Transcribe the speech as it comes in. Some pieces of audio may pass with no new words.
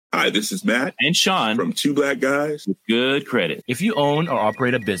Hi, this is Matt and Sean from Two Black Guys with Good Credit. If you own or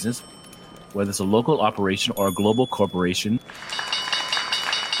operate a business, whether it's a local operation or a global corporation,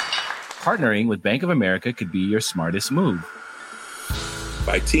 partnering with Bank of America could be your smartest move.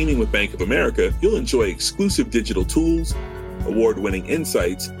 By teaming with Bank of America, you'll enjoy exclusive digital tools, award-winning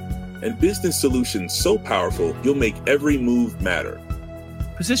insights, and business solutions so powerful you'll make every move matter.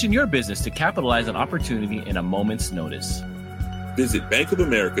 Position your business to capitalize on opportunity in a moment's notice. Visit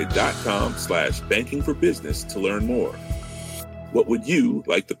bankofamerica.com/banking for business to learn more. What would you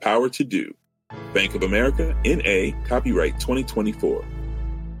like the power to do? Bank of America, N.A., copyright 2024.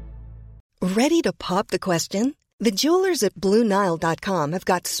 Ready to pop the question? The jewelers at BlueNile.com have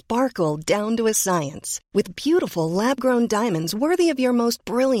got sparkle down to a science with beautiful lab-grown diamonds worthy of your most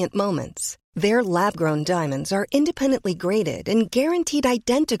brilliant moments. Their lab-grown diamonds are independently graded and guaranteed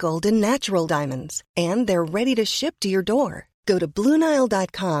identical to natural diamonds, and they're ready to ship to your door. Go to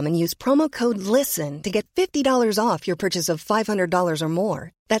BlueNile.com and use promo code LISTEN to get $50 off your purchase of $500 or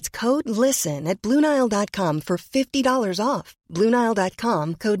more. That's code LISTEN at BlueNile.com for $50 off.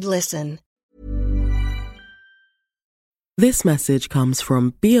 BlueNile.com, code LISTEN. This message comes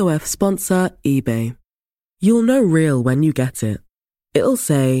from BOF sponsor eBay. You'll know real when you get it. It'll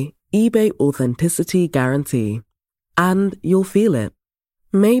say eBay Authenticity Guarantee. And you'll feel it.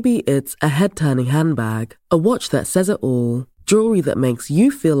 Maybe it's a head-turning handbag, a watch that says it all, jewelry that makes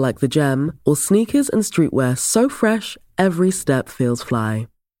you feel like the gem, or sneakers and streetwear so fresh every step feels fly.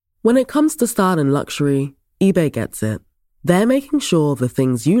 When it comes to style and luxury, eBay gets it. They're making sure the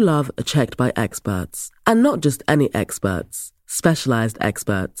things you love are checked by experts. And not just any experts, specialized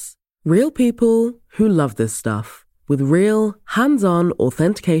experts. Real people who love this stuff, with real, hands-on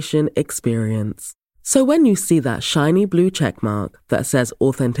authentication experience. So when you see that shiny blue checkmark that says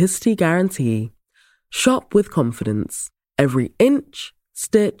Authenticity Guarantee, shop with confidence. Every inch,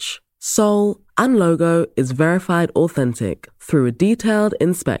 stitch, sole, and logo is verified authentic through a detailed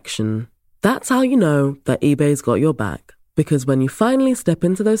inspection. That's how you know that eBay's got your back. Because when you finally step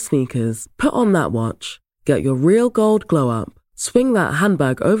into those sneakers, put on that watch, get your real gold glow up, swing that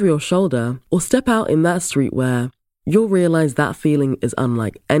handbag over your shoulder, or step out in that streetwear, you'll realize that feeling is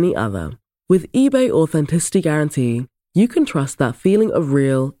unlike any other. With eBay Authenticity Guarantee, you can trust that feeling of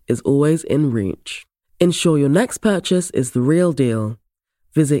real is always in reach. Ensure your next purchase is the real deal.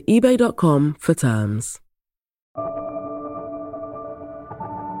 Visit ebay.com for terms.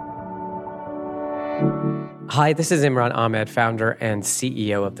 Hi, this is Imran Ahmed, founder and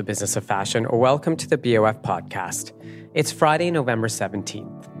CEO of the Business of Fashion. Welcome to the BOF podcast. It's Friday, November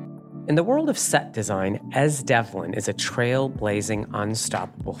 17th. In the world of set design, Devlin is a trailblazing,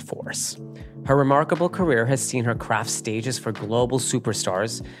 unstoppable force. Her remarkable career has seen her craft stages for global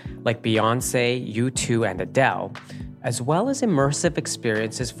superstars like Beyoncé, U2, and Adele, as well as immersive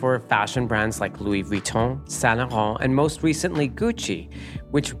experiences for fashion brands like Louis Vuitton, Saint Laurent, and most recently Gucci,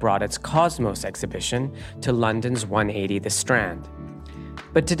 which brought its Cosmos exhibition to London's 180 The Strand.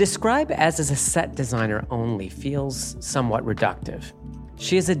 But to describe Ez as a set designer only feels somewhat reductive.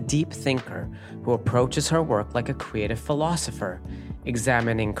 She is a deep thinker who approaches her work like a creative philosopher,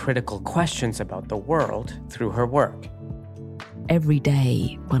 examining critical questions about the world through her work. Every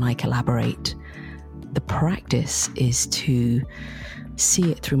day when I collaborate, the practice is to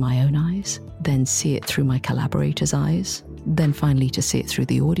see it through my own eyes, then see it through my collaborators' eyes, then finally to see it through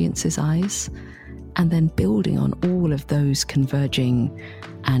the audience's eyes, and then building on all of those converging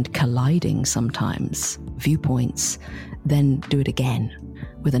and colliding sometimes viewpoints, then do it again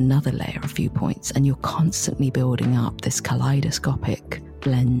with another layer of viewpoints, and you're constantly building up this kaleidoscopic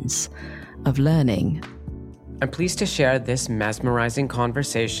lens of learning. I'm pleased to share this mesmerizing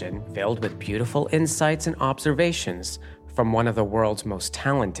conversation filled with beautiful insights and observations from one of the world's most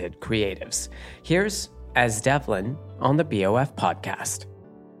talented creatives. Here's Devlin on the BOF podcast.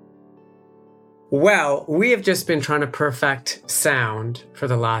 Well, we have just been trying to perfect sound for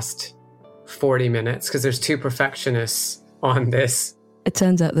the last 40 minutes because there's two perfectionists on this. It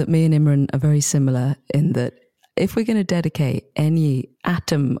turns out that me and Imran are very similar in that if we're going to dedicate any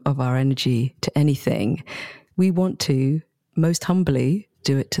atom of our energy to anything, we want to, most humbly,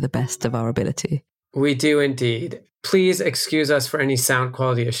 do it to the best of our ability. We do indeed. Please excuse us for any sound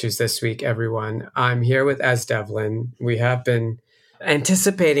quality issues this week, everyone. I'm here with Devlin. We have been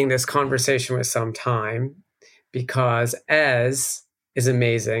anticipating this conversation with some time because Ez is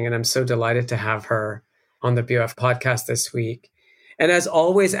amazing, and I'm so delighted to have her on the BOF podcast this week. And as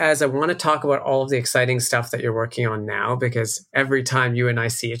always, I want to talk about all of the exciting stuff that you're working on now, because every time you and I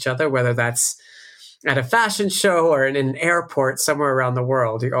see each other, whether that's at a fashion show or in an airport somewhere around the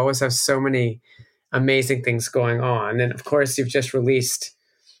world, you always have so many amazing things going on. And of course, you've just released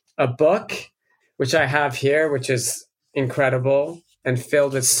a book, which I have here, which is incredible and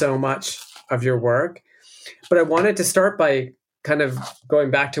filled with so much of your work. But I wanted to start by kind of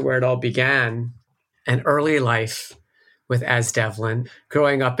going back to where it all began, an early life with as Devlin,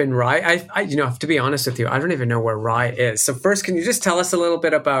 growing up in Rye. I to be honest with you, I don't even know where Rye is. So first, can you just tell us a little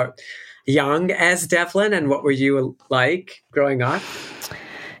bit about young as Devlin and what were you like growing up?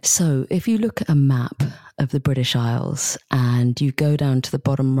 So if you look at a map of the British Isles and you go down to the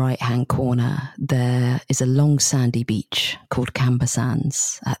bottom right-hand corner, there is a long sandy beach called Camber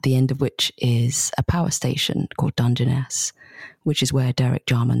Sands, at the end of which is a power station called Dungeness, which is where Derek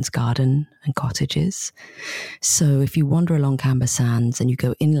Jarman's garden and cottage is. So if you wander along Camber Sands and you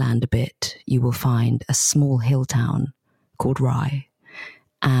go inland a bit, you will find a small hill town called Rye.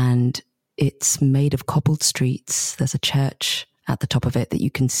 And it's made of cobbled streets. There's a church at the top of it that you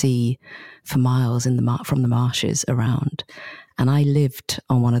can see for miles from the marshes around. And I lived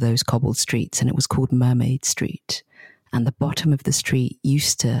on one of those cobbled streets, and it was called Mermaid Street. And the bottom of the street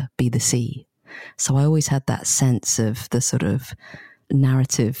used to be the sea. So I always had that sense of the sort of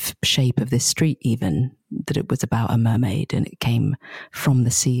narrative shape of this street, even, that it was about a mermaid and it came from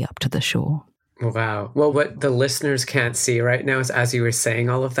the sea up to the shore. Wow. Well, what the listeners can't see right now is as you were saying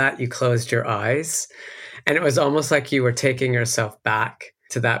all of that, you closed your eyes. And it was almost like you were taking yourself back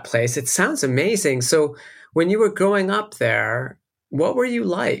to that place. It sounds amazing. So when you were growing up there, what were you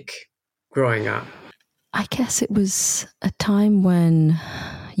like growing up? I guess it was a time when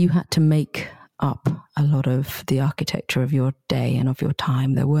you had to make up a lot of the architecture of your day and of your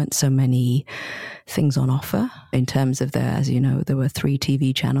time. There weren't so many things on offer in terms of as you know, there were 3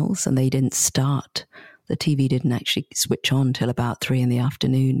 TV channels and they didn't start. The TV didn't actually switch on till about 3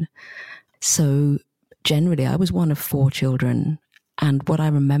 p.m. So generally, I was one of 4 children. And what I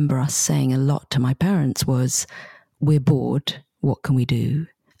remember us saying a lot to my parents was, we're bored, what can we do?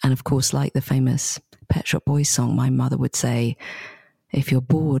 And of course, like the famous Pet Shop Boys song, my mother would say, if you're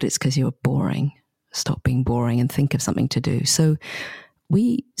bored, it's because you're boring. Stop being boring and think of something to do. So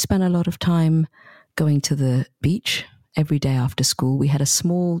we spent a lot of time going to the beach every day after school. We had a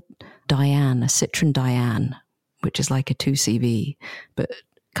small Diane, a Citroen Diane, which is like a 2CV, but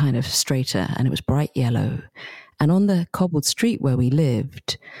kind of straighter, and it was bright yellow. And on the cobbled street where we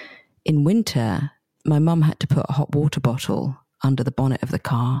lived, in winter, my mum had to put a hot water bottle under the bonnet of the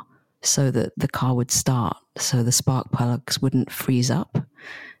car so that the car would start, so the spark plugs wouldn't freeze up.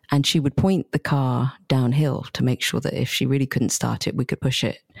 And she would point the car downhill to make sure that if she really couldn't start it, we could push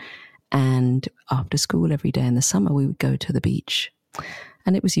it. And after school every day in the summer, we would go to the beach.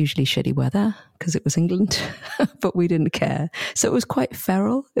 And it was usually shitty weather because it was England, but we didn't care. So it was quite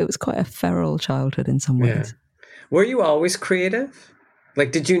feral. It was quite a feral childhood in some ways. Yeah. Were you always creative?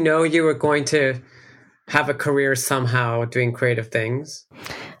 Like, did you know you were going to have a career somehow doing creative things?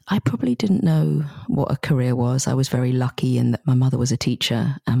 I probably didn't know what a career was. I was very lucky in that my mother was a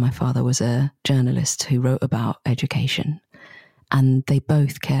teacher and my father was a journalist who wrote about education. And they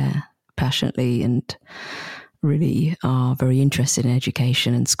both care passionately and really are very interested in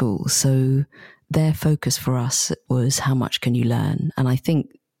education and schools. So their focus for us was, how much can you learn? And I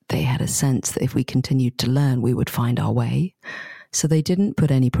think they had a sense that if we continued to learn, we would find our way. So they didn't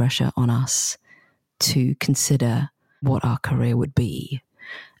put any pressure on us to consider what our career would be.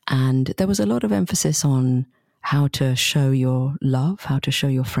 And there was a lot of emphasis on how to show your love, how to show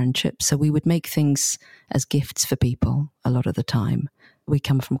your friendship. So we would make things as gifts for people a lot of the time. We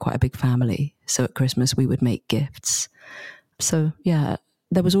come from quite a big family. So at Christmas, we would make gifts. So yeah,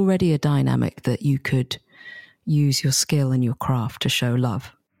 there was already a dynamic that you could use your skill and your craft to show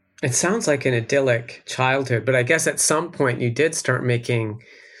love. It sounds like an idyllic childhood, but I guess at some point you did start making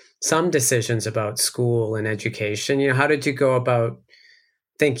some decisions about school and education. You know, how did you go about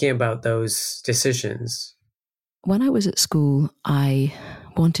thinking about those decisions? When I was at school, I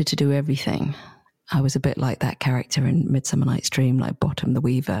wanted to do everything. I was a bit like that character in Midsummer Night's Dream, like Bottom the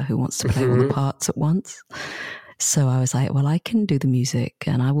Weaver, who wants to play all the parts at once. So I was like, well, I can do the music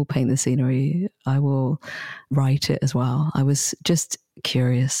and I will paint the scenery. I will write it as well. I was just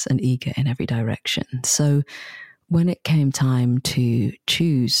curious and eager in every direction. So when it came time to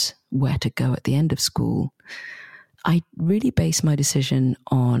choose where to go at the end of school, I really based my decision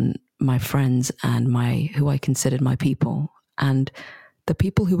on my friends and who I considered my people. And the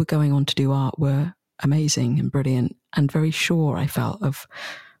people who were going on to do art were amazing and brilliant and very sure, I felt, of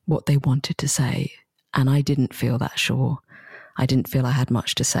what they wanted to say. And I didn't feel that sure. I didn't feel I had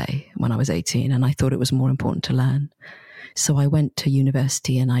much to say when I was 18, and I thought it was more important to learn. So I went to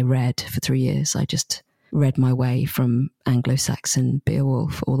university and I read for 3 years. I just read my way from Anglo-Saxon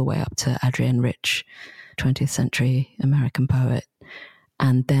Beowulf all the way up to Adrienne Rich, 20th century American poet.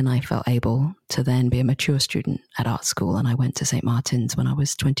 And then I felt able to then be a mature student at art school. And I went to St. Martin's when I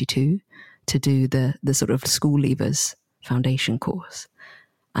was 22 to do the sort of school leavers foundation course.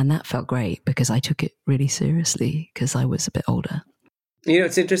 And that felt great because I took it really seriously because I was a bit older. You know,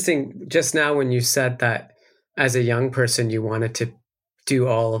 it's interesting just now when you said that as a young person, you wanted to do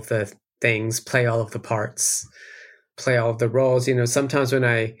all of the things, play all of the parts, play all of the roles. You know, sometimes when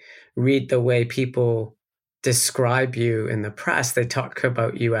I read the way people describe you in the press, they talk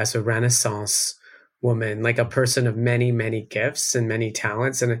about you as a Renaissance woman, like a person of many, many gifts and many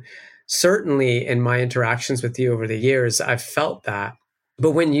talents. And certainly in my interactions with you over the years, I've felt that.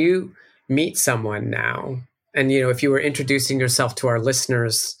 But when you meet someone now, and, you know, if you were introducing yourself to our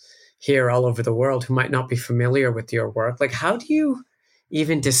listeners here all over the world who might not be familiar with your work, like, how do you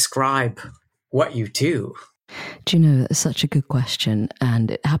even describe what you do? Do you know, it's such a good question.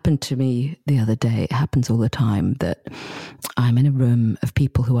 And it happened to me the other day. It happens all the time that I'm in a room of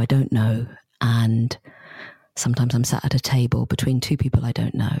people who I don't know. And sometimes I'm sat at a table between two people I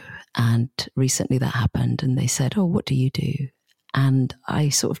don't know. And recently that happened. And they said, "Oh, what do you do?" And I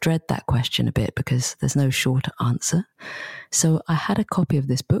sort of dread that question a bit because there's no short answer. So I had a copy of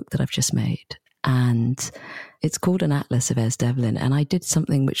this book that I've just made. And it's called An Atlas of Devlin. And I did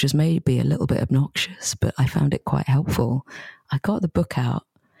something which was maybe a little bit obnoxious, but I found it quite helpful. I got the book out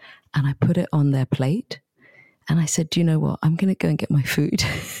and I put it on their plate. And I said, "Do you know what? I'm going to go and get my food.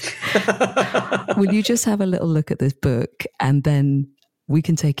 Will you just have a little look at this book? And then we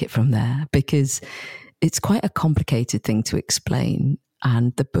can take it from there." Because it's quite a complicated thing to explain.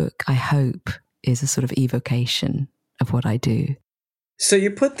 And the book, I hope, is a sort of evocation of what I do. So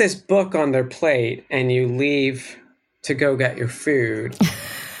you put this book on their plate and you leave to go get your food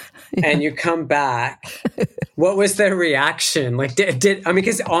yeah. And you come back. What was their reaction? Like,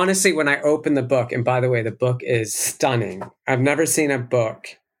 because honestly, when I opened the book, and by the way, the book is stunning. I've never seen a book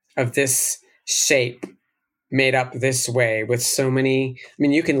of this shape made up this way with so many,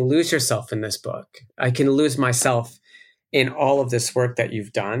 you can lose yourself in this book. I can lose myself in all of this work that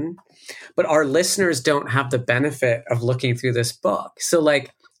you've done. But our listeners don't have the benefit of looking through this book. So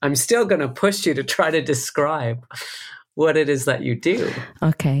like, I'm still going to push you to try to describe what it is that you do.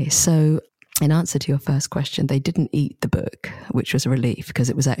 Okay. So in answer to your first question, they didn't eat the book, which was a relief because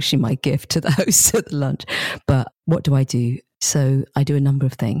it was actually my gift to the hosts at the lunch. But what do I do? So I do a number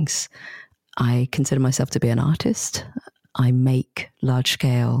of things. I consider myself to be an artist. I make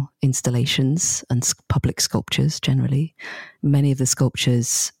large-scale installations and public sculptures generally. Many of the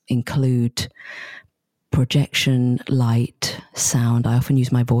sculptures include projection, light, sound. I often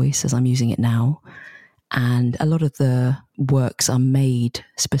use my voice as I'm using it now. And a lot of the works are made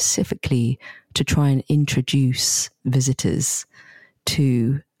specifically to try and introduce visitors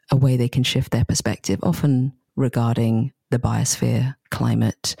to a way they can shift their perspective, often regarding the biosphere,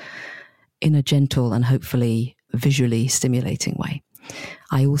 climate, in a gentle and hopefully visually stimulating way.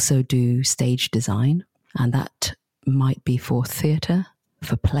 I also do stage design, and that might be for theatre,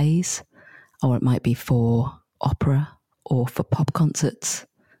 for plays, or it might be for opera or for pop concerts.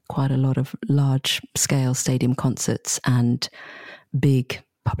 Quite a lot of large-scale stadium concerts and big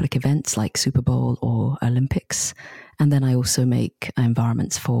public events like Super Bowl or Olympics. And then I also make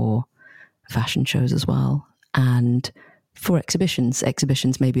environments for fashion shows as well, and for exhibitions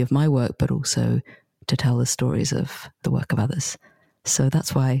maybe of my work, but also to tell the stories of the work of others. So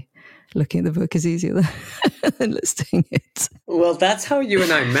that's why looking at the book is easier than listing it. Well, that's how you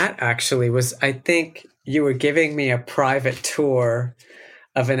and I met, actually, was I think you were giving me a private tour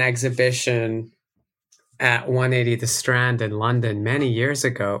of an exhibition at 180 The Strand in London many years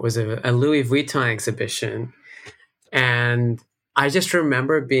ago. It was a Louis Vuitton exhibition. And I just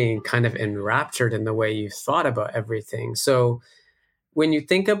remember being kind of enraptured in the way you thought about everything. So when you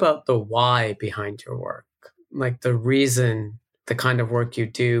think about the why behind your work, like the reason the kind of work you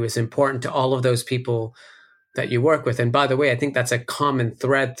do is important to all of those people that you work with. And by the way, I think that's a common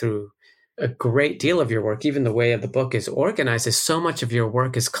thread through a great deal of your work. Even the way the book is organized is so much of your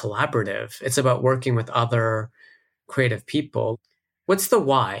work is collaborative. It's about working with other creative people. What's the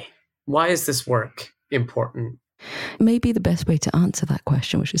why? Why is this work important? Maybe the best way to answer that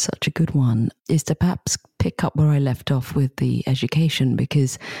question, which is such a good one, is to perhaps pick up where I left off with the education,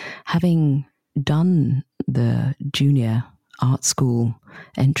 because having done the junior art school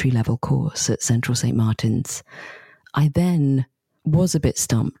entry-level course at Central St. Martin's, I then was a bit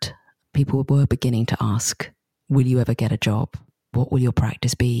stumped. People were beginning to ask, will you ever get a job? What will your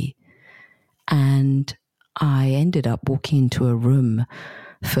practice be? And I ended up walking into a room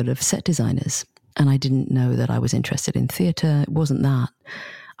full of set designers. And I didn't know that I was interested in theatre. It wasn't that.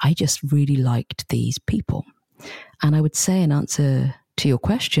 I just really liked these people. And I would say, in answer to your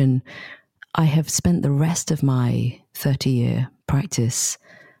question, I have spent the rest of my 30-year practice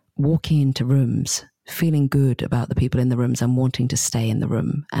walking into rooms, feeling good about the people in the rooms and wanting to stay in the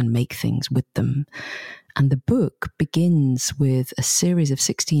room and make things with them. And the book begins with a series of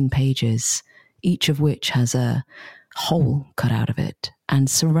 16 pages, each of which has a hole cut out of it.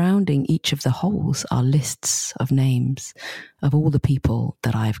 And surrounding each of the holes are lists of names of all the people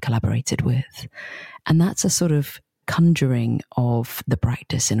that I've collaborated with. And that's a sort of conjuring of the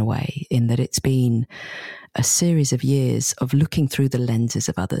practice in a way, in that it's been a series of years of looking through the lenses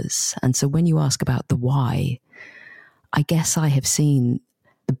of others. And so when you ask about the why, I guess I have seen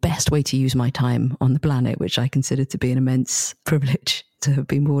the best way to use my time on the planet, which I consider to be an immense privilege to have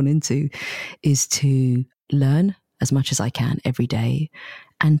been born into, is to learn as much as I can every day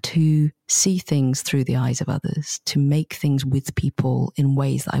and to see things through the eyes of others, to make things with people in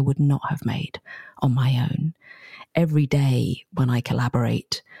ways that I would not have made on my own. Every day when I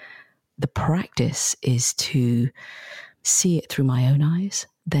collaborate, the practice is to see it through my own eyes,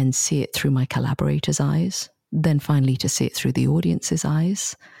 then see it through my collaborators' eyes, then finally to see it through the audience's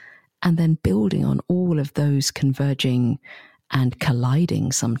eyes, and then building on all of those converging and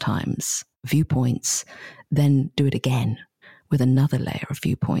colliding sometimes viewpoints, then do it again with another layer of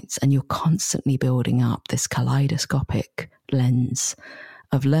viewpoints. And you're constantly building up this kaleidoscopic lens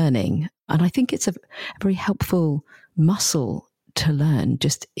of learning. And I think it's a very helpful muscle to learn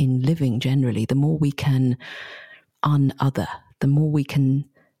just in living generally. The more we can un-other, the more we can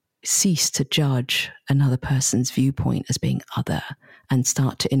cease to judge another person's viewpoint as being other and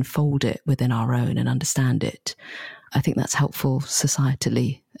start to enfold it within our own and understand it. I think that's helpful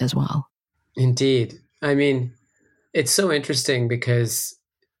societally as well. Indeed. I mean, it's so interesting because,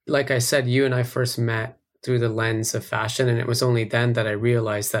 like I said, you and I first met through the lens of fashion. And it was only then that I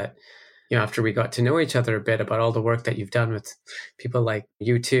realized that, you know, after we got to know each other a bit, about all the work that you've done with people like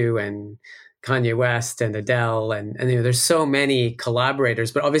U2 and Kanye West and Adele. And you know, there's so many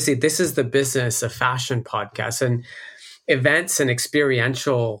collaborators, but obviously this is the Business of Fashion podcast, and events and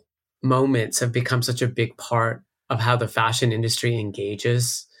experiential moments have become such a big part of how the fashion industry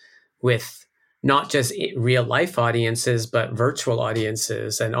engages with not just real life audiences, but virtual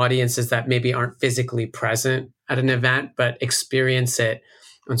audiences and audiences that maybe aren't physically present at an event, but experience it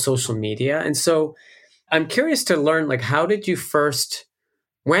on social media. And so I'm curious to learn, like, when did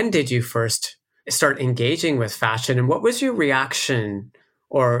you first start engaging with fashion, and what was your reaction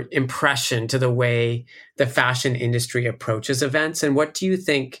or impression to the way the fashion industry approaches events? And what do you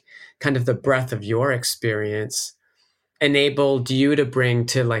think kind of the breadth of your experience enabled you to bring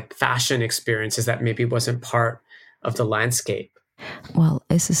to like fashion experiences that maybe wasn't part of the landscape? Well,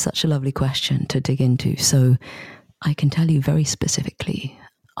 this is such a lovely question to dig into. So I can tell you very specifically,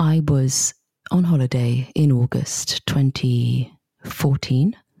 I was on holiday in August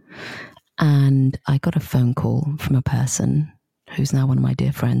 2014, and I got a phone call from a person who's now one of my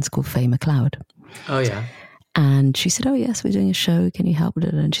dear friends called Faye McLeod. Oh, yeah. And she said, oh, yes, we're doing a show. Can you help with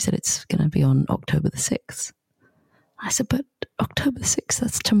it? And she said, it's going to be on October the 6th. I said, but October the 6th,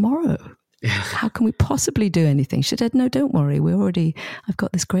 that's tomorrow. How can we possibly do anything? She said, no, don't worry. I've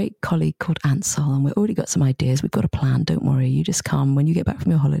got this great colleague called Ansel, and we've already got some ideas. We've got a plan. Don't worry. You just come when you get back from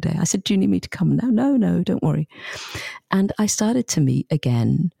your holiday. I said, do you need me to come now? No, don't worry. And I started to meet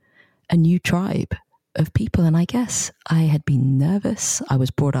again a new tribe of people. And I guess I had been nervous. I was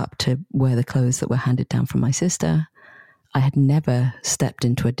brought up to wear the clothes that were handed down from my sister. I had never stepped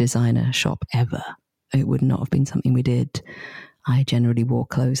into a designer shop ever. It would not have been something we did. I generally wore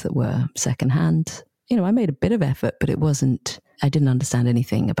clothes that were secondhand. You know, I made a bit of effort, but I didn't understand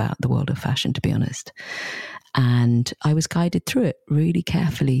anything about the world of fashion, to be honest. And I was guided through it really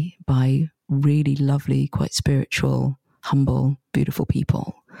carefully by really lovely, quite spiritual, humble, beautiful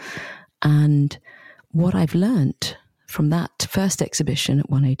people. And what I've learned from that first exhibition at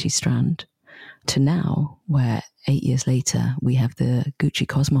 180 Strand to now, where 8 years later we have the Gucci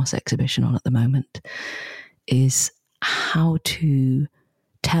Cosmos exhibition on at the moment, is how to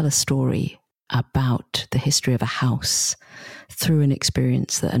tell a story about the history of a house through an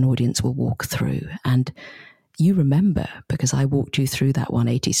experience that an audience will walk through. And you remember, because I walked you through that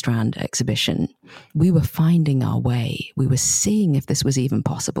 180 Strand exhibition, we were finding our way. We were seeing if this was even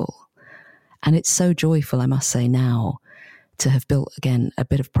possible. And it's so joyful, I must say now, to have built, again, a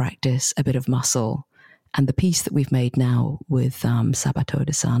bit of practice, a bit of muscle. And the piece that we've made now with Sabato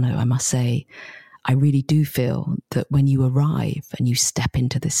De Sano, I must say, I really do feel that when you arrive and you step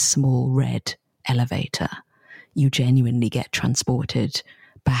into this small red elevator, you genuinely get transported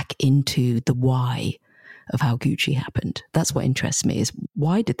back into the why of how Gucci happened. That's what interests me, is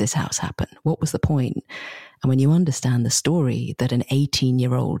why did this house happen? What was the point? And when you understand the story that an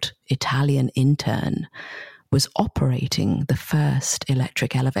 18-year-old Italian intern was operating the first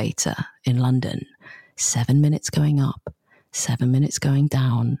electric elevator in London, 7 minutes going up, 7 minutes going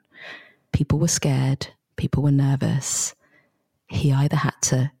down, people were scared, people were nervous. He either had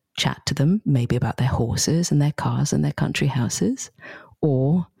to chat to them, maybe about their horses and their cars and their country houses,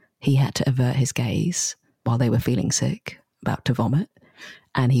 or he had to avert his gaze while they were feeling sick, about to vomit,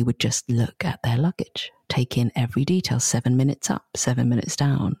 and he would just look at their luggage, take in every detail, 7 minutes up, 7 minutes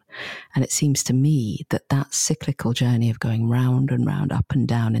down. And it seems to me that that cyclical journey of going round and round, up and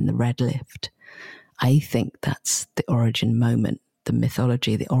down in the red lift, I think that's the origin moment, the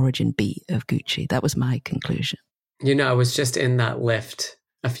mythology, the origin beat of Gucci. That was my conclusion. You know, I was just in that lift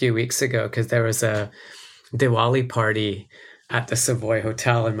a few weeks ago because there was a Diwali party at the Savoy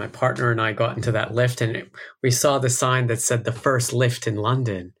Hotel, and my partner and I got into that lift, and we saw the sign that said the first lift in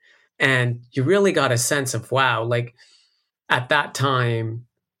London. And you really got a sense of, wow, like at that time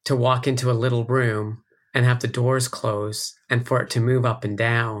to walk into a little room and have the doors close and for it to move up and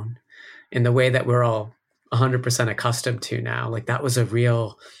down in the way that we're all 100% accustomed to now, like that was a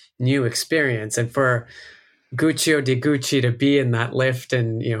real new experience. And for Guccio di Gucci to be in that lift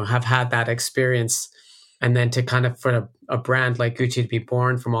and, you know, have had that experience, and then to kind of, for a brand like Gucci to be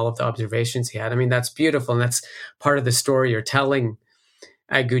born from all of the observations he had, I mean, that's beautiful. And that's part of the story you're telling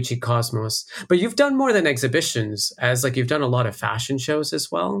at Gucci Cosmos. But you've done more than exhibitions, as like you've done a lot of fashion shows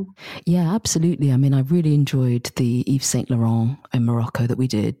as well. Yeah, absolutely. I mean, I really enjoyed the Yves Saint Laurent in Morocco that we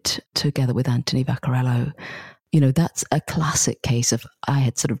did together with Anthony Vaccarello. You know, that's a classic case of, I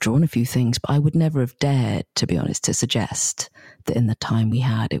had sort of drawn a few things, but I would never have dared, to be honest, to suggest that in the time we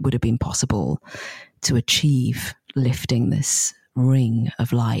had, it would have been possible to achieve lifting this ring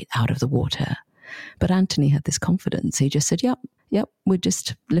of light out of the water. But Anthony had this confidence. He just said, yep, we'll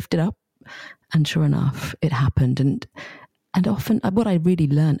just lift it up. And sure enough, it happened. And often what I really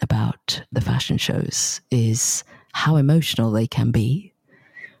learned about the fashion shows is how emotional they can be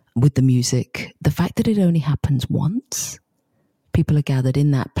with the music. The fact that it only happens once. People are gathered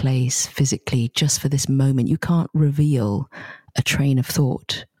in that place physically just for this moment. You can't reveal a train of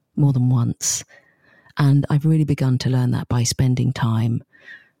thought more than once. And I've really begun to learn that by spending time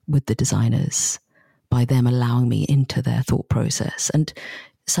with the designers, by them allowing me into their thought process. And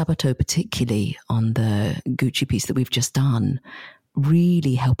Sabato, particularly on the Gucci piece that we've just done,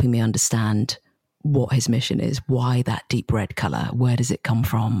 really helping me understand what his mission is, why that deep red color, where does it come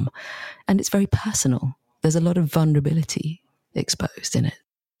from? And it's very personal. There's a lot of vulnerability exposed in it.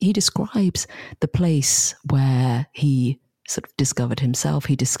 He describes the place where he sort of discovered himself.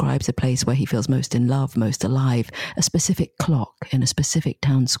 He describes a place where he feels most in love, most alive, a specific clock in a specific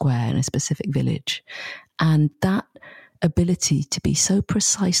town square in a specific village. And that ability to be so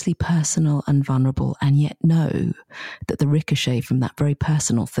precisely personal and vulnerable, and yet know that the ricochet from that very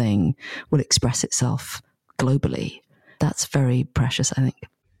personal thing will express itself globally. That's very precious, I think.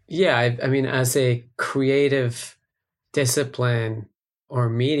 Yeah, I mean, as a creative discipline or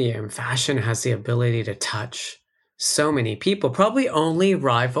medium, fashion has the ability to touch so many people, probably only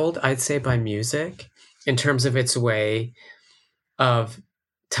rivaled, I'd say, by music in terms of its way of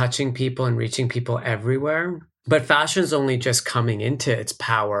touching people and reaching people everywhere. But fashion's only just coming into its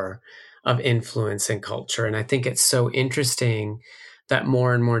power of influence and culture. And I think it's so interesting that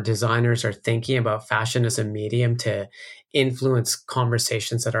more and more designers are thinking about fashion as a medium to influence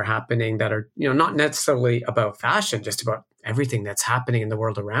conversations that are happening that are, you know, not necessarily about fashion, just about everything that's happening in the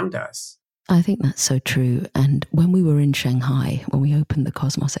world around us. I think that's so true. And when we were in Shanghai, when we opened the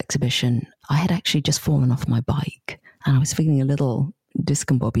Cosmos exhibition, I had actually just fallen off my bike and I was feeling a little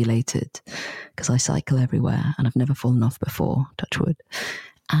discombobulated because I cycle everywhere and I've never fallen off before, touch wood.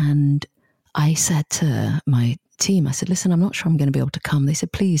 And I said to my team, I said, listen, I'm not sure I'm going to be able to come. They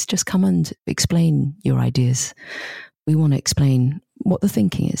said, please just come and explain your ideas. We want to explain what the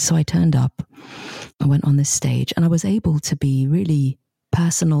thinking is. So I turned up, I went on this stage and I was able to be really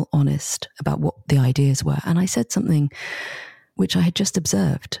personal, honest about what the ideas were. And I said something which I had just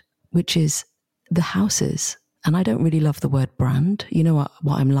observed, which is the houses. And I don't really love the word brand. You know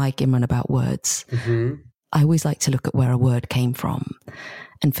what I'm like, Imran, about words. Mm-hmm. I always like to look at where a word came from.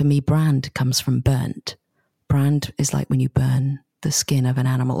 And for me, brand comes from burnt. Brand is like when you burn the skin of an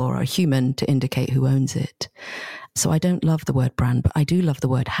animal or a human to indicate who owns it. So I don't love the word brand, but I do love the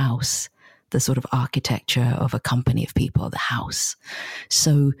word house, the sort of architecture of a company of people, the house.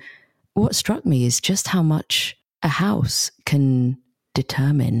 So what struck me is just how much a house can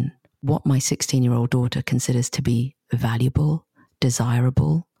determine what my 16-year-old daughter considers to be valuable,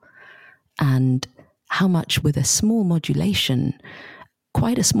 desirable, and how much with a small modulation,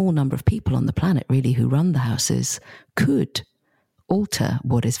 quite a small number of people on the planet really who run the houses could alter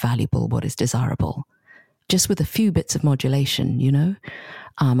what is valuable, what is desirable, just with a few bits of modulation, you know?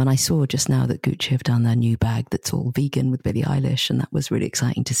 And I saw just now that Gucci have done their new bag that's all vegan with Billie Eilish, and that was really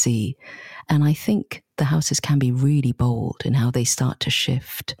exciting to see. And I think the houses can be really bold in how they start to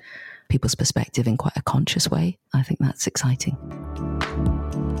shift people's perspective in quite a conscious way. I think that's exciting.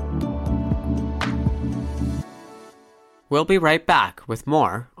 We'll be right back with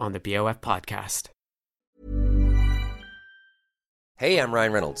more on the BOF podcast. Hey, I'm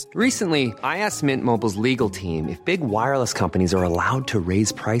Ryan Reynolds. Recently, I asked Mint Mobile's legal team if big wireless companies are allowed to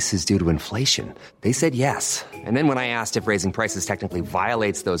raise prices due to inflation. They said yes. And then when I asked if raising prices technically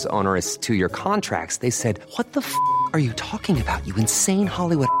violates those onerous 2-year contracts, they said, "What the f*** are you talking about, you insane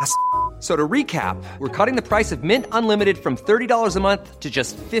Hollywood ass?" So to recap, we're cutting the price of Mint Unlimited from $30 a month to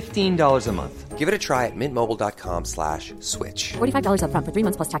just $15 a month. Give it a try at mintmobile.com/switch. $45 up front for 3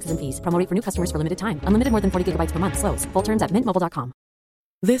 months plus taxes and fees. Promo rate for new customers for limited time. Unlimited more than 40 gigabytes per month. Slows full terms at mintmobile.com.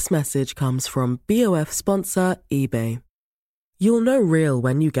 This message comes from BOF sponsor eBay. You'll know real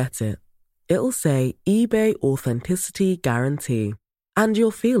when you get it. It'll say eBay Authenticity Guarantee. And you'll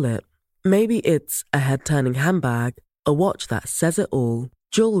feel it. Maybe it's a head-turning handbag, a watch that says it all,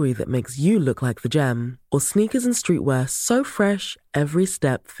 jewelry that makes you look like the gem, or sneakers and streetwear so fresh every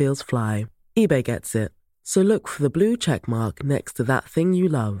step feels fly. eBay gets it. So look for the blue check mark next to that thing you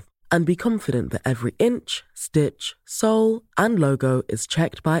love and be confident that every inch, stitch, sole, and logo is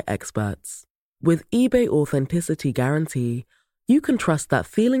checked by experts. With eBay Authenticity Guarantee, you can trust that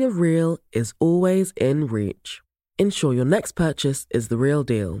feeling of real is always in reach. Ensure your next purchase is the real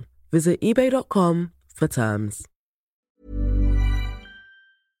deal. Visit ebay.com for terms.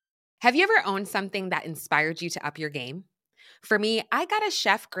 Have you ever owned something that inspired you to up your game? For me, I got a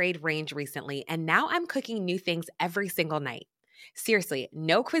chef-grade range recently, and now I'm cooking new things every single night. Seriously,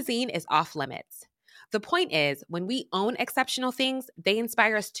 no cuisine is off limits. The point is, when we own exceptional things, they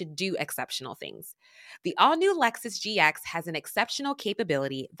inspire us to do exceptional things. The all-new Lexus GX has an exceptional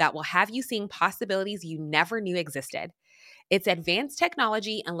capability that will have you seeing possibilities you never knew existed. Its advanced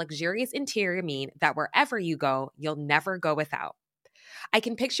technology and luxurious interior mean that wherever you go, you'll never go without. I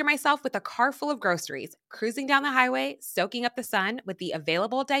can picture myself with a car full of groceries, cruising down the highway, soaking up the sun with the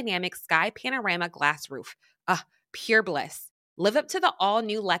available dynamic sky panorama glass roof. Pure bliss. Live up to the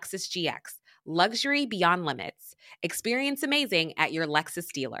all-new Lexus GX. Luxury beyond limits. Experience amazing at your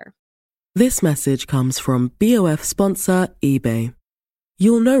Lexus dealer. This message comes from BOF sponsor eBay.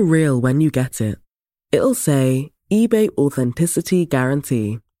 You'll know real when you get it. It'll say eBay Authenticity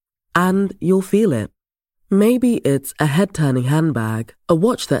Guarantee. And you'll feel it. Maybe it's a head-turning handbag, a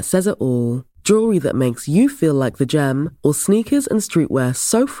watch that says it all, jewelry that makes you feel like the gem, or sneakers and streetwear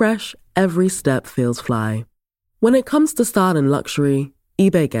so fresh every step feels fly. When it comes to style and luxury,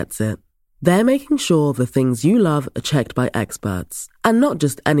 eBay gets it. They're making sure the things you love are checked by experts. And not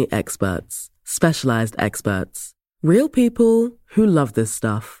just any experts, specialized experts. Real people who love this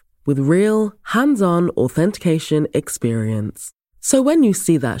stuff, with real, hands-on authentication experience. So when you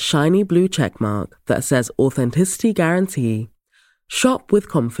see that shiny blue checkmark that says Authenticity Guarantee, shop with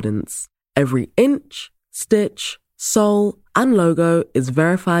confidence. Every inch, stitch, sole, and logo is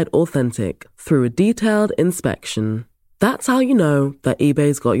verified authentic through a detailed inspection. That's how you know that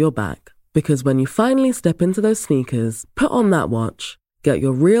eBay's got your back. Because when you finally step into those sneakers, put on that watch, get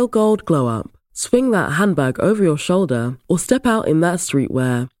your real gold glow up, swing that handbag over your shoulder, or step out in that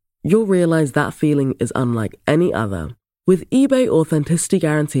streetwear, you'll realize that feeling is unlike any other. With eBay Authenticity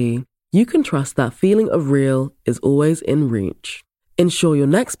Guarantee, you can trust that feeling of real is always in reach. Ensure your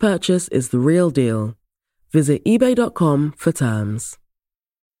next purchase is the real deal. Visit ebay.com for terms.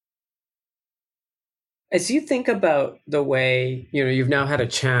 As you think about the way, you've now had a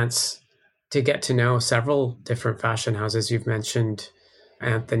chance to get to know several different fashion houses. You've mentioned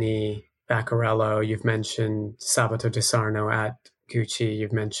Anthony Vaccarello, you've mentioned Sabato De Sarno at Gucci,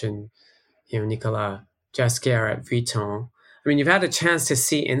 you've mentioned, Nicolas Ghesquière at Vuitton. I mean, you've had a chance to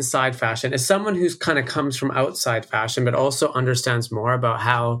see inside fashion. As someone who's kind of comes from outside fashion, but also understands more about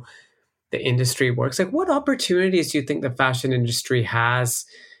how the industry works, like what opportunities do you think the fashion industry has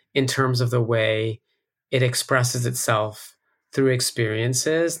in terms of the way it expresses itself through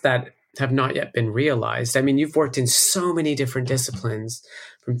experiences that have not yet been realized? I mean, you've worked in so many different disciplines,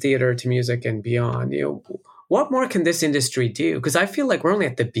 from theater to music and beyond. What more can this industry do? Because I feel like we're only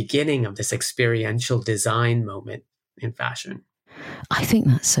at the beginning of this experiential design moment in fashion. I think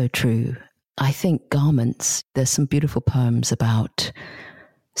that's so true. I think garments, there's some beautiful poems about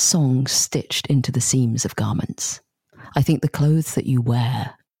songs stitched into the seams of garments. I think the clothes that you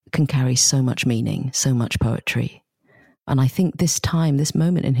wear can carry so much meaning, so much poetry. And I think this time, this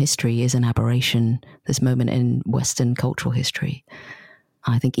moment in history is an aberration, this moment in Western cultural history.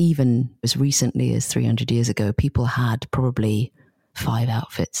 I think even as recently as 300 years ago, people had probably 5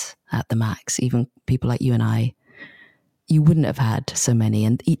 outfits at the max. Even people like you and I, you wouldn't have had so many,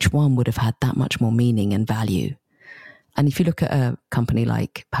 and each one would have had that much more meaning and value. And if you look at a company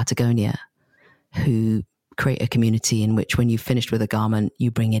like Patagonia, who create a community in which when you've finished with a garment, you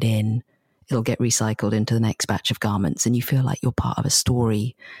bring it in, it'll get recycled into the next batch of garments, and you feel like you're part of a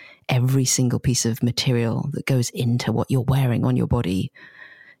story. Every single piece of material that goes into what you're wearing on your body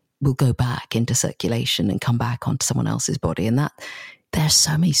will go back into circulation and come back onto someone else's body. And that there's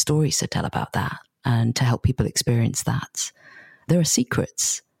so many stories to tell about that and to help people experience that. There are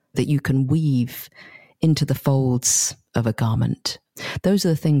secrets that you can weave into the folds of a garment. Those are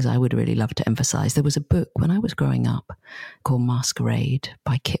the things I would really love to emphasize. There was a book when I was growing up called Masquerade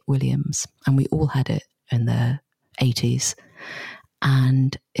by Kit Williams, and we all had it in the 80s.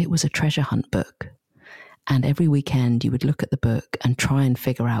 And it was a treasure hunt book. And every weekend you would look at the book and try and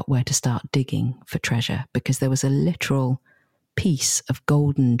figure out where to start digging for treasure, because there was a literal piece of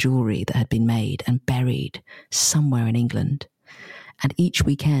golden jewelry that had been made and buried somewhere in England. And each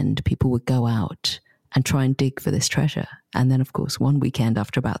weekend people would go out and try and dig for this treasure. And then, of course, one weekend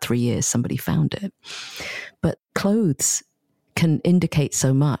after about 3 years, somebody found it. But clothes can indicate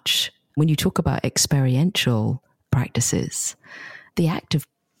so much. When you talk about experiential practices, the act of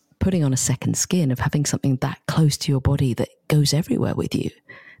putting on a second skin, of having something that close to your body that goes everywhere with you,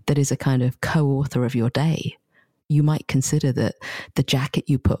 that is a kind of co-author of your day. You might consider that the jacket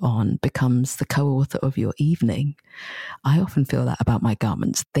you put on becomes the co-author of your evening. I often feel that about my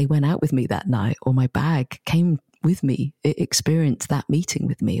garments. They went out with me that night, or my bag came with me. It experienced that meeting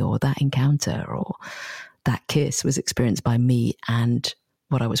with me, or that encounter, or that kiss was experienced by me and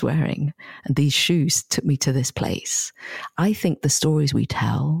what I was wearing. And these shoes took me to this place. I think the stories we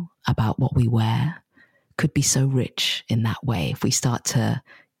tell about what we wear could be so rich in that way if we start to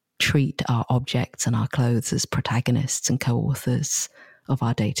treat our objects and our clothes as protagonists and co-authors of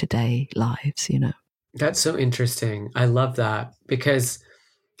our day-to-day lives, you know. That's so interesting. I love that because,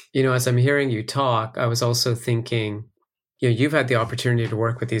 you know, as I'm hearing you talk, I was also thinking, you know, you've had the opportunity to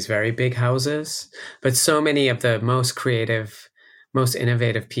work with these very big houses, but so many of the most creative, most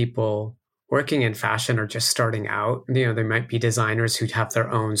innovative people working in fashion are just starting out. You know, there might be designers who have their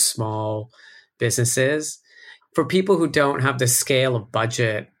own small businesses. For people who don't have the scale of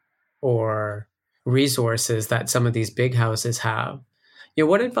budget or resources that some of these big houses have, you know,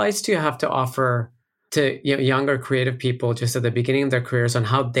 what advice do you have to offer to, you know, younger creative people just at the beginning of their careers on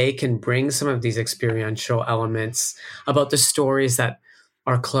how they can bring some of these experiential elements about the stories that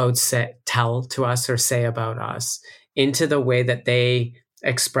our clothes tell to us or say about us into the way that they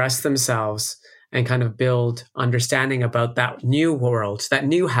express themselves and kind of build understanding about that new world, that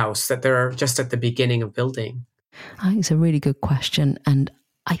new house that they're just at the beginning of building? I think it's a really good question. And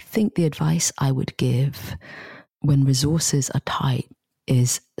I think the advice I would give when resources are tight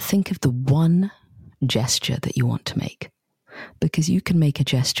is think of the one gesture that you want to make. Because you can make a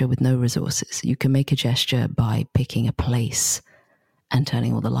gesture with no resources. You can make a gesture by picking a place and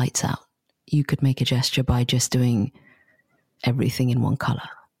turning all the lights out. You could make a gesture by just doing everything in one color.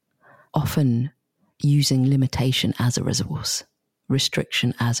 Often using limitation as a resource,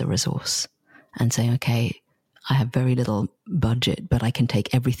 restriction as a resource, and saying, okay, I have very little budget, but I can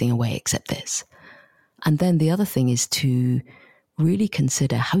take everything away except this. And then the other thing is to really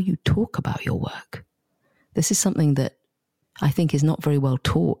consider how you talk about your work. This is something that I think is not very well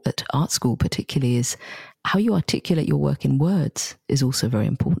taught at art school, particularly, is how you articulate your work in words is also very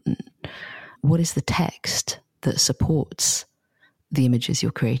important. What is the text that supports the images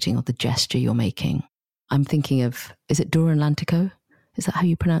you're creating or the gesture you're making? I'm thinking of, is it Dora Atlantico? Is that how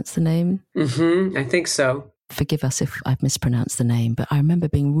you pronounce the name? Mm-hmm, I think so. Forgive us if I've mispronounced the name, but I remember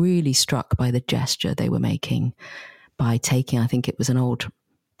being really struck by the gesture they were making by taking, I think it was an old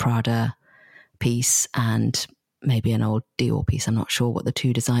Prada piece and maybe an old Dior piece. I'm not sure what the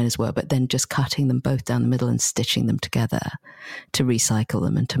two designers were, but then just cutting them both down the middle and stitching them together to recycle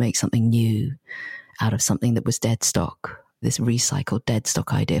them and to make something new out of something that was dead stock. This recycled dead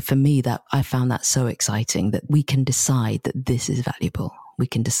stock idea. For me, that I found that so exciting, that we can decide that this is valuable. We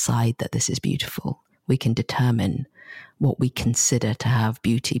can decide that this is beautiful. We can determine what we consider to have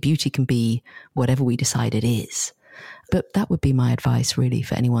beauty. Beauty can be whatever we decide it is. But that would be my advice really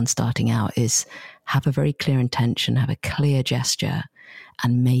for anyone starting out, is have a very clear intention, have a clear gesture,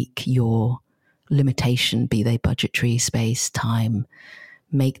 and make your limitation, be they budgetary, space, time,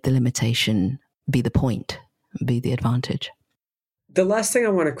 make the limitation be the point, be the advantage. The last thing I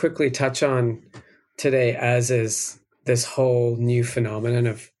want to quickly touch on today, as is this whole new phenomenon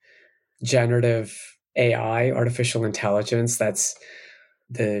of generative AI, artificial intelligence. That's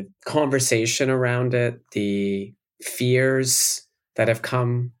the conversation around it, the fears that have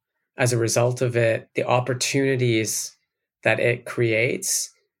come as a result of it, the opportunities that it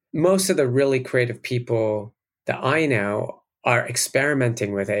creates. Most of the really creative people that I know are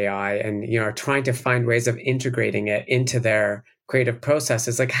experimenting with AI and, are trying to find ways of integrating it into their creative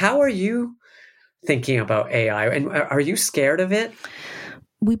processes. Like, how are you thinking about AI? And are you scared of it?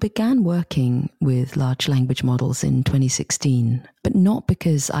 We began working with large language models in 2016, but not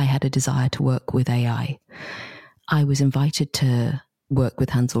because I had a desire to work with AI. I was invited to work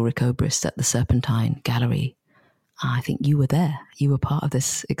with Hans Ulrich Obrist at the Serpentine Gallery. I think you were there. You were part of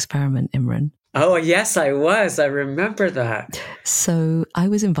this experiment, Imran. Oh, yes, I was. I remember that. So I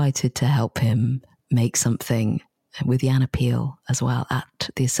was invited to help him make something with Yana Peel as well at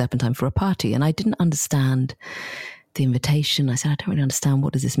the Serpentine for a party. And I didn't understand the invitation. I said, I don't really understand.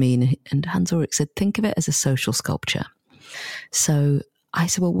 What does this mean? And Hans Ulrich said, think of it as a social sculpture. So I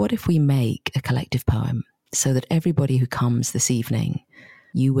said, well, what if we make a collective poem so that everybody who comes this evening,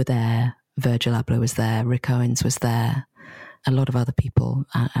 you were there, Virgil Abloh was there, Rick Owens was there, a lot of other people,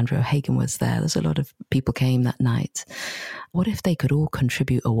 Andrew O'Hagan was there. There's a lot of people came that night. What if they could all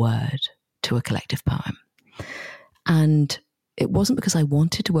contribute a word to a collective poem? And it wasn't because I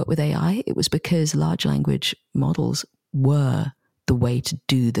wanted to work with AI. It was because large language models were the way to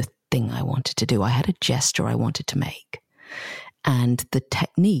do the thing I wanted to do. I had a gesture I wanted to make. And the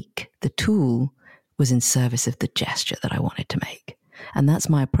technique, the tool, was in service of the gesture that I wanted to make. And that's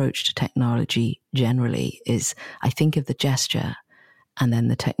my approach to technology generally, is I think of the gesture and then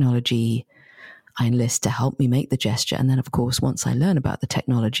the technology I enlist to help me make the gesture. And then, of course, once I learn about the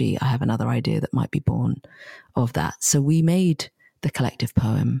technology, I have another idea that might be born of that. So we made the collective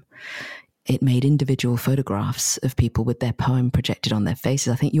poem. It made individual photographs of people with their poem projected on their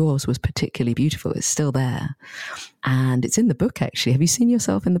faces. I think yours was particularly beautiful. It's still there. And it's in the book, actually. Have you seen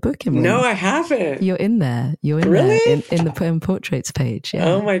yourself in the book, Imran? No, I haven't. You're in there. You're in really? there in the poem portraits page. Yeah.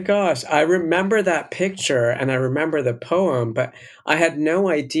 Oh my gosh. I remember that picture and I remember the poem, but I had no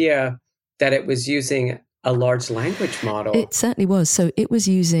idea that it was using a large language model. It certainly was. So it was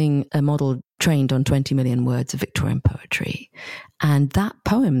using a model trained on 20 million words of Victorian poetry. And that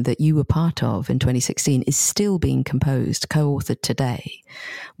poem that you were part of in 2016 is still being composed, co-authored today.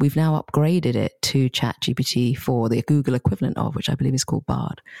 We've now upgraded it to ChatGPT for the Google equivalent of, which I believe is called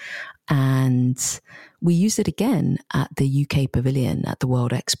Bard. And we used it again at the UK Pavilion at the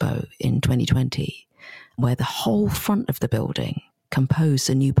World Expo in 2020, where the whole front of the building composed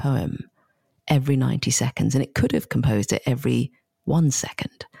a new poem every 90 seconds. And it could have composed it every 1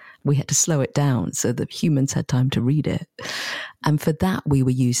 second. We had to slow it down so that humans had time to read it. And for that, we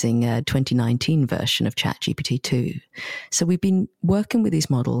were using a 2019 version of ChatGPT 2. So we've been working with these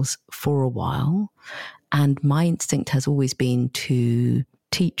models for a while. And my instinct has always been to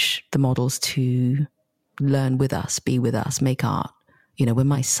teach the models to learn with us, be with us, make art. You know, when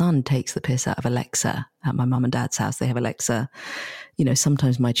my son takes the piss out of Alexa at my mum and dad's house, they have Alexa. You know,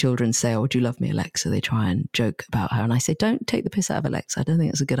 sometimes my children say, oh, do you love me, Alexa? They try and joke about her. And I say, don't take the piss out of Alexa. I don't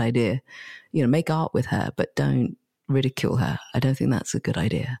think it's a good idea. You know, make art with her, but don't ridicule her. I don't think that's a good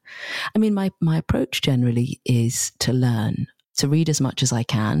idea. I mean, my approach generally is to learn, to read as much as I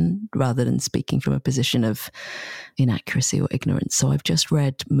can, rather than speaking from a position of inaccuracy or ignorance. So I've just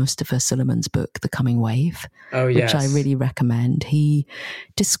read Mustafa Suleiman's book, The Coming Wave, which I really recommend. He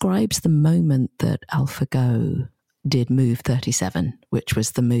describes the moment that AlphaGo did move 37, which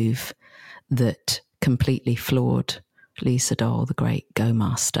was the move that completely floored Lee Sedol, the great Go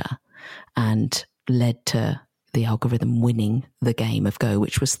master, and led to the algorithm winning the game of Go,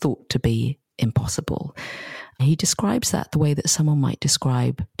 which was thought to be impossible. He describes that the way that someone might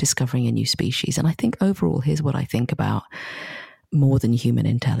describe discovering a new species. And I think overall, here's what I think about more than human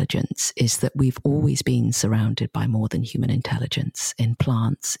intelligence, is that we've always been surrounded by more than human intelligence in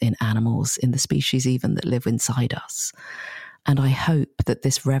plants, in animals, in the species even that live inside us. And I hope that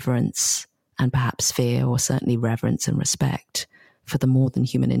this reverence and perhaps fear, or certainly reverence and respect for the more than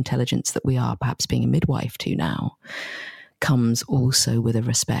human intelligence that we are perhaps being a midwife to now, comes also with a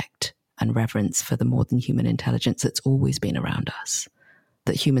respect and reverence for the more than human intelligence that's always been around us,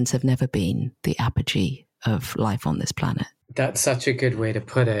 that humans have never been the apogee of life on this planet. That's such a good way to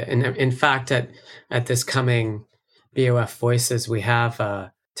put it. And in fact, at this coming BOF Voices, we have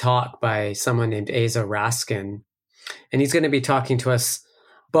a talk by someone named Asa Raskin. And he's going to be talking to us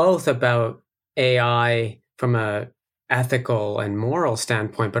both about AI from a ethical and moral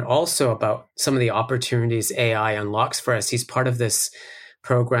standpoint, but also about some of the opportunities AI unlocks for us. He's part of this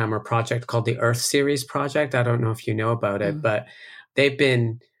program or project called the Earth Series Project. I don't know if you know about it, but they've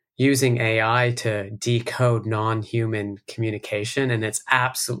been using AI to decode non-human communication. And it's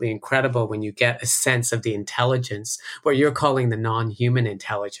absolutely incredible when you get a sense of the intelligence, what you're calling the non-human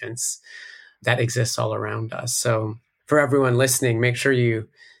intelligence that exists all around us. So for everyone listening, make sure you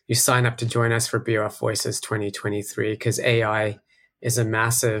sign up to join us for BOF Voices 2023, because AI is a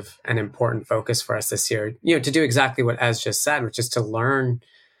massive and important focus for us this year, to do exactly what Ez just said, which is to learn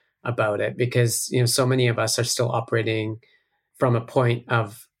about it, because, so many of us are still operating from a point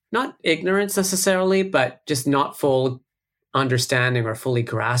of not ignorance necessarily, but just not full understanding or fully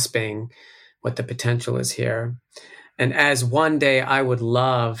grasping what the potential is here. And as one day I would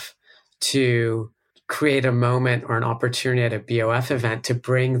love to create a moment or an opportunity at a BOF event to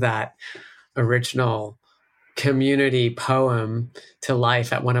bring that original community poem to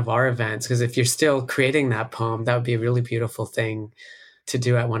life at one of our events. Because if you're still creating that poem, that would be a really beautiful thing to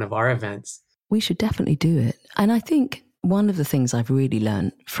do at one of our events. We should definitely do it. And I think one of the things I've really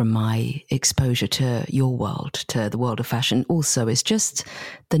learned from my exposure to your world, to the world of fashion also, is just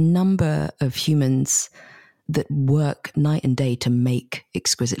the number of humans that work night and day to make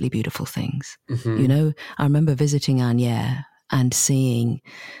exquisitely beautiful things. I remember visiting Agnières and seeing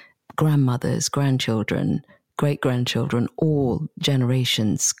grandmothers, grandchildren, great-grandchildren, all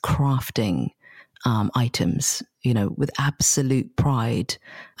generations crafting items, with absolute pride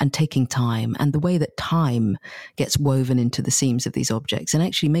and taking time, and the way that time gets woven into the seams of these objects. And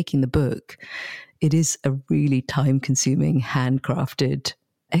actually making the book, it is a really time-consuming, handcrafted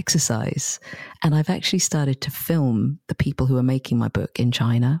exercise. And I've actually started to film the people who are making my book in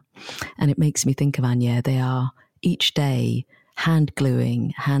China. And it makes me think of Agnières. They are each day hand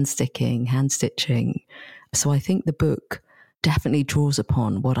gluing, hand sticking, hand stitching. So I think the book definitely draws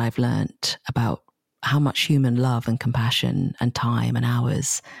upon what I've learned about how much human love and compassion and time and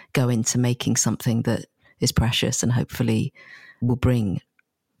hours go into making something that is precious and hopefully will bring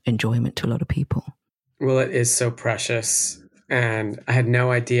enjoyment to a lot of people. Well, it is so precious. And I had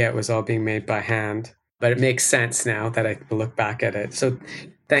no idea it was all being made by hand, but it makes sense now that I look back at it. So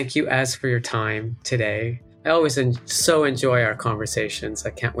thank you, Ez, for your time today. I always so enjoy our conversations.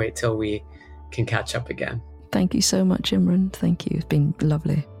 I can't wait till we can catch up again. Thank you so much, Imran. Thank you. It's been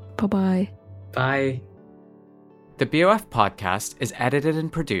lovely. Bye-bye. Bye. The BOF podcast is edited and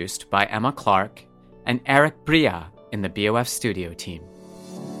produced by Emma Clark and Eric Bria in the BOF studio team.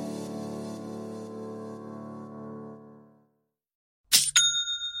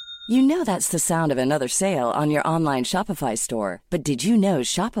 You know that's the sound of another sale on your online Shopify store. But did you know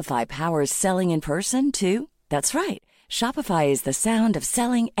Shopify powers selling in person, too? That's right. Shopify is the sound of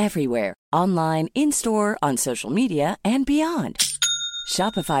selling everywhere. Online, in-store, on social media, and beyond.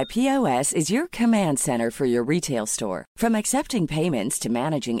 Shopify POS is your command center for your retail store. From accepting payments to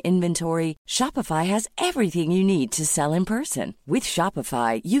managing inventory, Shopify has everything you need to sell in person. With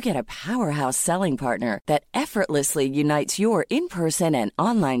Shopify, you get a powerhouse selling partner that effortlessly unites your in-person and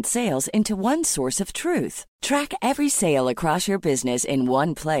online sales into one source of truth. Track every sale across your business in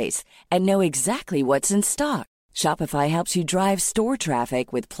one place and know exactly what's in stock. Shopify helps you drive store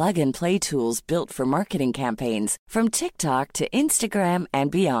traffic with plug-and-play tools built for marketing campaigns, from TikTok to Instagram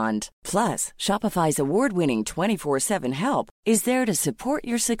and beyond. Plus, Shopify's award-winning 24/7 help is there to support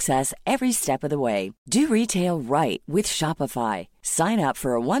your success every step of the way. Do retail right with Shopify. Sign up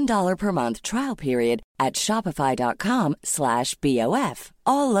for a $1 per month trial period at shopify.com/BOF,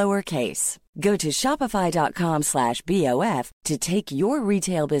 all lowercase. Go to shopify.com/BOF to take your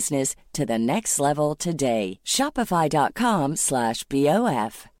retail business to the next level today.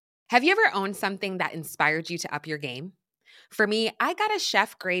 Shopify.com/BOF. Have you ever owned something that inspired you to up your game? For me, I got a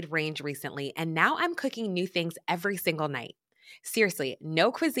chef-grade range recently, and now I'm cooking new things every single night. Seriously,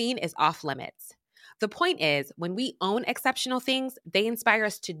 no cuisine is off limits. The point is, when we own exceptional things, they inspire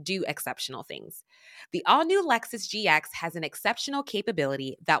us to do exceptional things. The all-new Lexus GX has an exceptional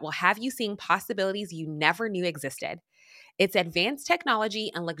capability that will have you seeing possibilities you never knew existed. Its advanced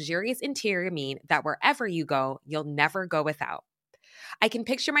technology and luxurious interior mean that wherever you go, you'll never go without. I can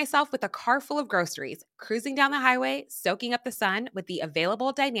picture myself with a car full of groceries, cruising down the highway, soaking up the sun with the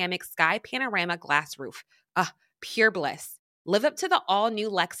available dynamic sky panorama glass roof. Pure bliss. Live up to the all-new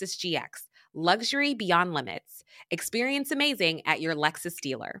Lexus GX. Luxury beyond limits. Experience amazing at your Lexus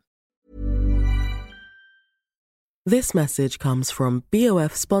dealer. This message comes from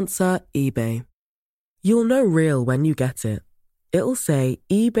BOF sponsor eBay. You'll know real when you get it. It'll say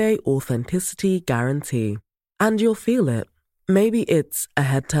eBay Authenticity Guarantee. And you'll feel it. Maybe it's a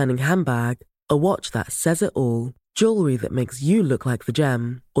head-turning handbag, a watch that says it all, jewelry that makes you look like the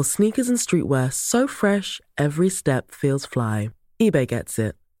gem, or sneakers and streetwear so fresh every step feels fly. eBay gets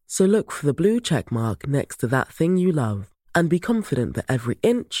it. So look for the blue check mark next to that thing you love and be confident that every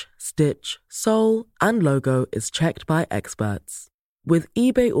inch, stitch, sole, and logo is checked by experts. With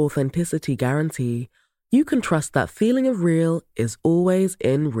eBay Authenticity Guarantee, you can trust that feeling of real is always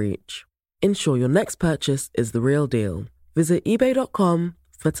in reach. Ensure your next purchase is the real deal. Visit eBay.com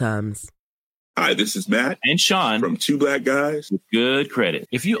for terms. Hi, this is Matt and Sean from Two Black Guys with Good Credit.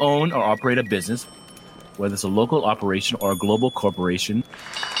 If you own or operate a business, whether it's a local operation or a global corporation,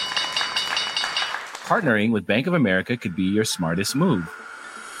 partnering with Bank of America could be your smartest move.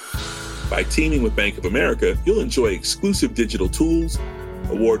 By teaming with Bank of America, you'll enjoy exclusive digital tools,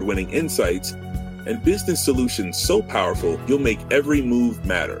 award-winning insights, and business solutions so powerful you'll make every move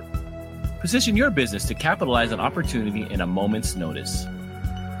matter. Position your business to capitalize on opportunity in a moment's notice.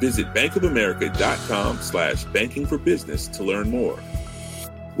 Visit bankofamerica.com/banking for business to learn more.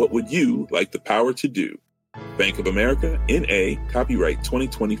 What would you like the power to do? Bank of America, N.A., copyright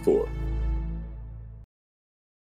 2024.